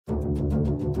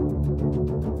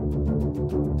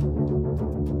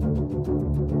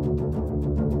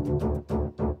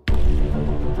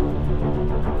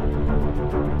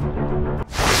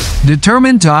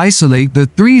Determined to isolate the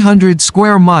 300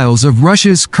 square miles of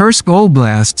Russia's Kursk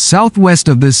Oblast southwest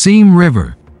of the Seym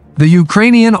River, the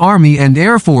Ukrainian Army and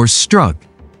Air Force struck,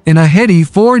 in a heady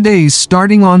 4 days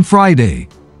starting on Friday,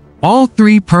 all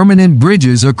 3 permanent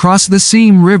bridges across the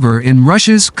Seym River in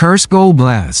Russia's Kursk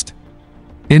Oblast.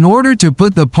 In order to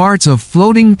put the parts of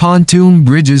floating pontoon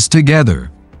bridges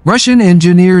together, Russian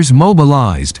engineers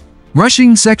mobilized,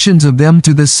 rushing sections of them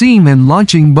to the Seym and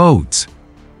launching boats.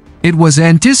 It was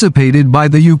anticipated by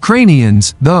the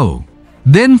Ukrainians, though,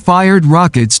 then fired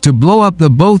rockets to blow up the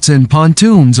boats and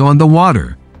pontoons on the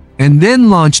water, and then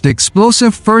launched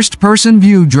explosive first-person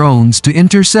view drones to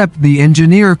intercept the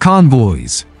engineer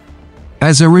convoys.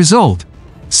 As a result,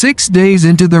 6 days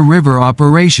into the river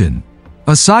operation,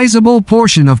 a sizable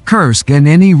portion of Kursk and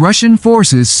any Russian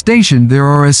forces stationed there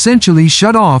are essentially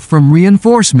shut off from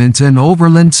reinforcements and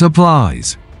overland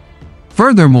supplies.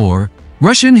 Furthermore,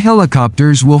 Russian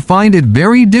helicopters will find it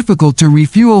very difficult to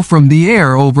refuel from the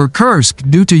air over Kursk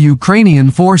due to Ukrainian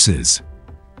forces.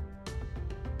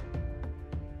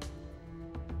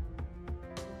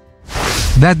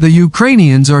 That the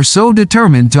Ukrainians are so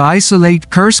determined to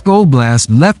isolate Kursk Oblast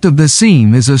left of the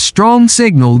Seym is a strong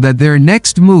signal that their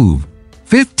next move,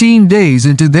 15 days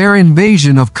into their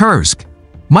invasion of Kursk,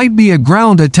 might be a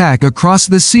ground attack across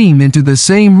the Seym into the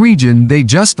same region they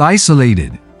just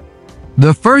isolated.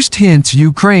 The first hints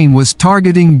Ukraine was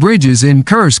targeting bridges in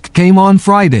Kursk came on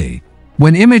Friday,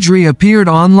 when imagery appeared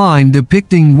online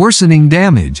depicting worsening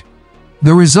damage,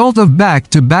 the result of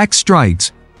back-to-back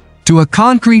strikes, to a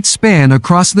concrete span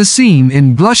across the Seym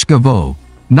in Glushkovo,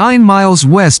 9 miles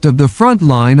west of the front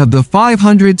line of the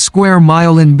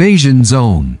 500-square-mile invasion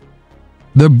zone.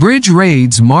 The bridge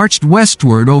raids marched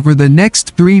westward over the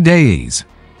next 3 days.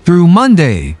 Through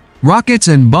Monday, rockets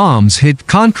and bombs hit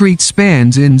concrete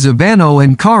spans in Zavano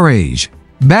and Karaj,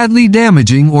 badly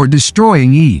damaging or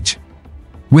destroying each.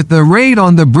 With the raid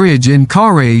on the bridge in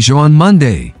Karaj on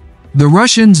Monday, the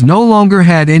Russians no longer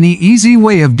had any easy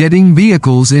way of getting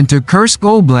vehicles into Kursk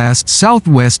Oblast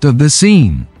southwest of the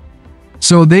Seym.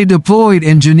 So they deployed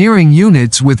engineering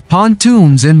units with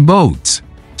pontoons and boats,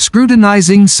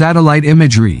 scrutinizing satellite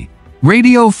imagery.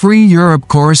 Radio Free Europe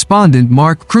correspondent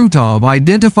Mark Krutov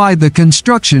identified the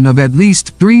construction of at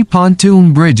least 3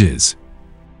 pontoon bridges.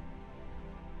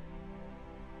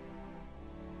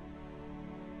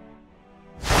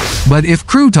 But if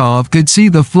Krutov could see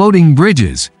the floating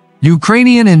bridges,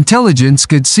 Ukrainian intelligence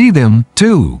could see them,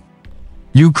 too.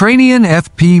 Ukrainian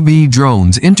FPV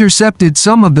drones intercepted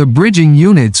some of the bridging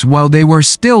units while they were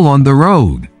still on the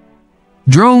road.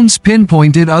 Drones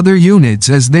pinpointed other units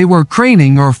as they were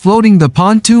craning or floating the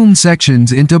pontoon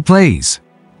sections into place.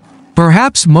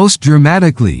 Perhaps most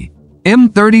dramatically,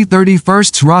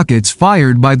 M30-31's rockets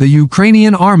fired by the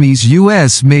Ukrainian Army's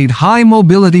US-made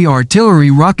high-mobility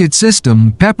artillery rocket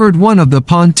system peppered one of the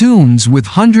pontoons with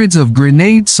hundreds of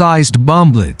grenade-sized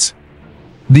bomblets.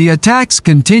 The attacks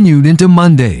continued into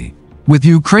Monday, with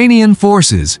Ukrainian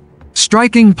forces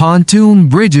striking pontoon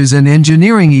bridges and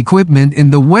engineering equipment in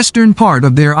the western part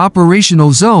of their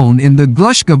operational zone in the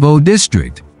Glushkovo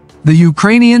district, the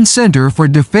Ukrainian Center for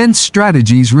Defense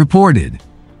Strategies reported.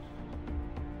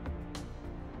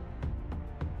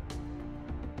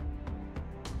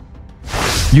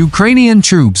 Ukrainian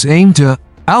troops aim to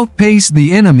outpace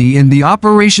the enemy in the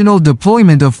operational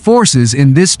deployment of forces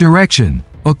in this direction,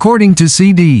 according to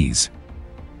CDs.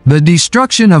 The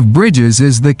destruction of bridges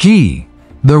is the key.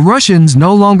 The Russians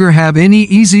no longer have any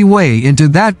easy way into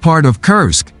that part of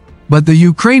Kursk, but the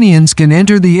Ukrainians can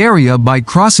enter the area by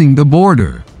crossing the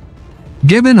border.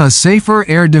 Given a safer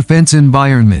air defense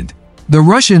environment, the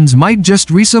Russians might just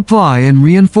resupply and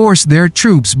reinforce their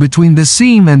troops between the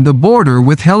Seym and the border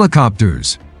with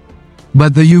helicopters.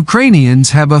 But the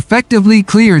Ukrainians have effectively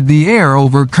cleared the air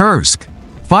over Kursk,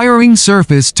 firing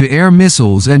surface-to-air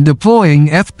missiles and deploying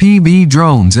FPV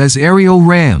drones as aerial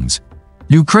rams.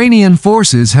 Ukrainian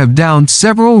forces have downed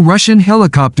several Russian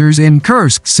helicopters in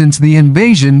Kursk since the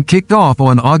invasion kicked off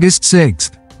on August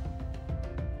 6.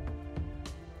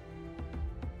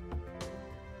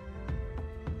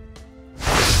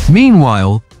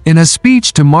 Meanwhile, in a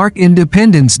speech to mark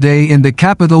Independence Day in the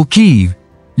capital Kyiv,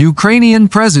 Ukrainian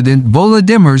President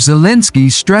Volodymyr Zelensky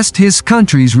stressed his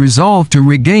country's resolve to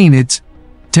regain its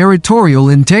territorial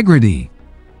integrity.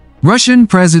 Russian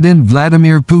President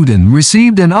Vladimir Putin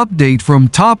received an update from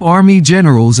top army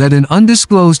generals at an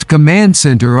undisclosed command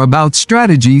center about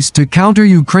strategies to counter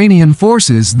Ukrainian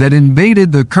forces that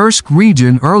invaded the Kursk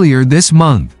region earlier this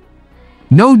month.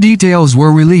 No details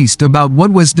were released about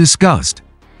what was discussed,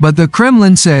 but the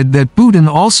Kremlin said that Putin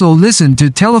also listened to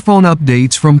telephone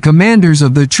updates from commanders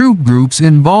of the troop groups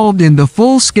involved in the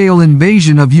full-scale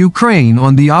invasion of Ukraine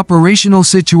on the operational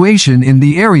situation in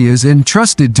the areas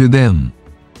entrusted to them.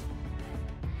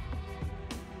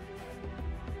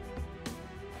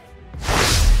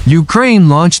 Ukraine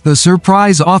launched the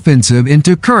surprise offensive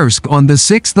into Kursk on the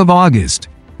 6th of August,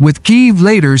 with Kyiv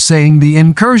later saying the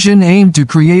incursion aimed to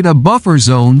create a buffer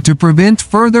zone to prevent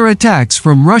further attacks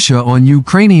from Russia on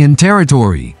Ukrainian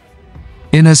territory.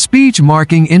 In a speech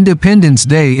marking Independence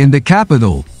Day in the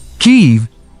capital, Kyiv,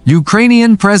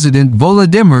 Ukrainian President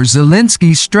Volodymyr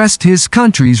Zelensky stressed his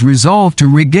country's resolve to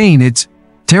regain its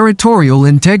territorial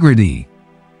integrity.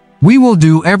 "We will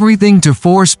do everything to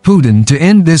force Putin to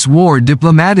end this war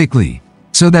diplomatically,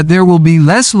 so that there will be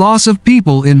less loss of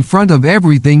people in front of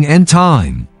everything and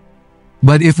time.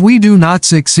 But if we do not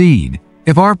succeed,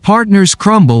 if our partners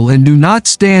crumble and do not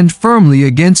stand firmly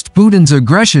against Putin's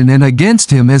aggression and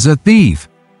against him as a thief,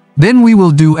 then we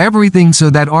will do everything so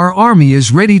that our army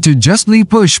is ready to justly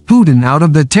push Putin out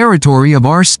of the territory of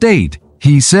our state,"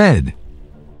 he said.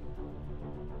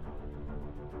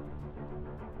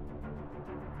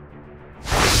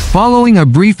 Following a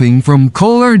briefing from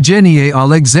Colonel General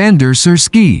Alexander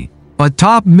Syrsky, a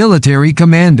top military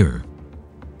commander,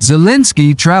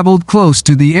 Zelensky traveled close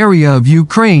to the area of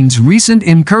Ukraine's recent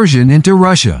incursion into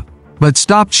Russia, but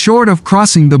stopped short of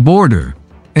crossing the border,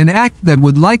 an act that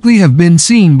would likely have been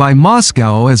seen by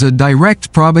Moscow as a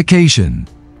direct provocation.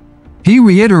 He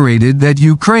reiterated that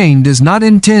Ukraine does not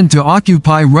intend to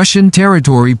occupy Russian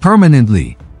territory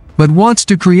permanently, but wants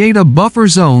to create a buffer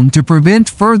zone to prevent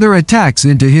further attacks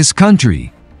into his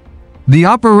country. The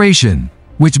operation,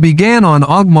 which began on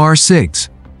August 6,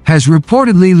 has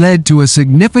reportedly led to a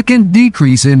significant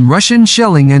decrease in Russian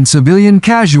shelling and civilian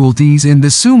casualties in the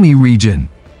Seym region,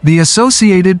 the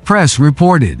Associated Press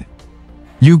reported.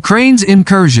 Ukraine's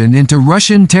incursion into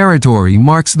Russian territory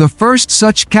marks the first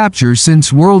such capture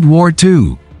since World War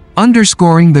II,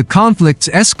 underscoring the conflict's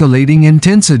escalating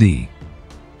intensity.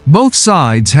 Both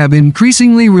sides have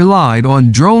increasingly relied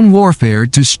on drone warfare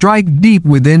to strike deep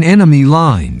within enemy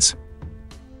lines.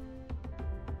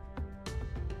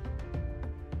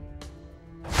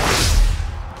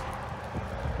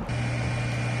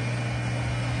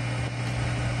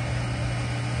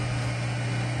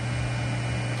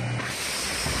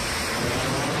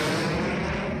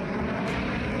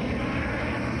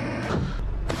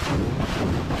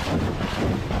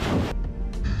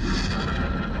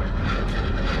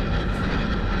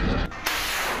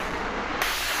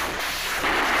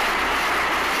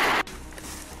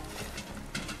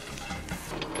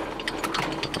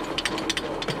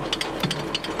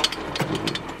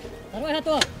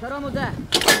 Готов. Второму, да.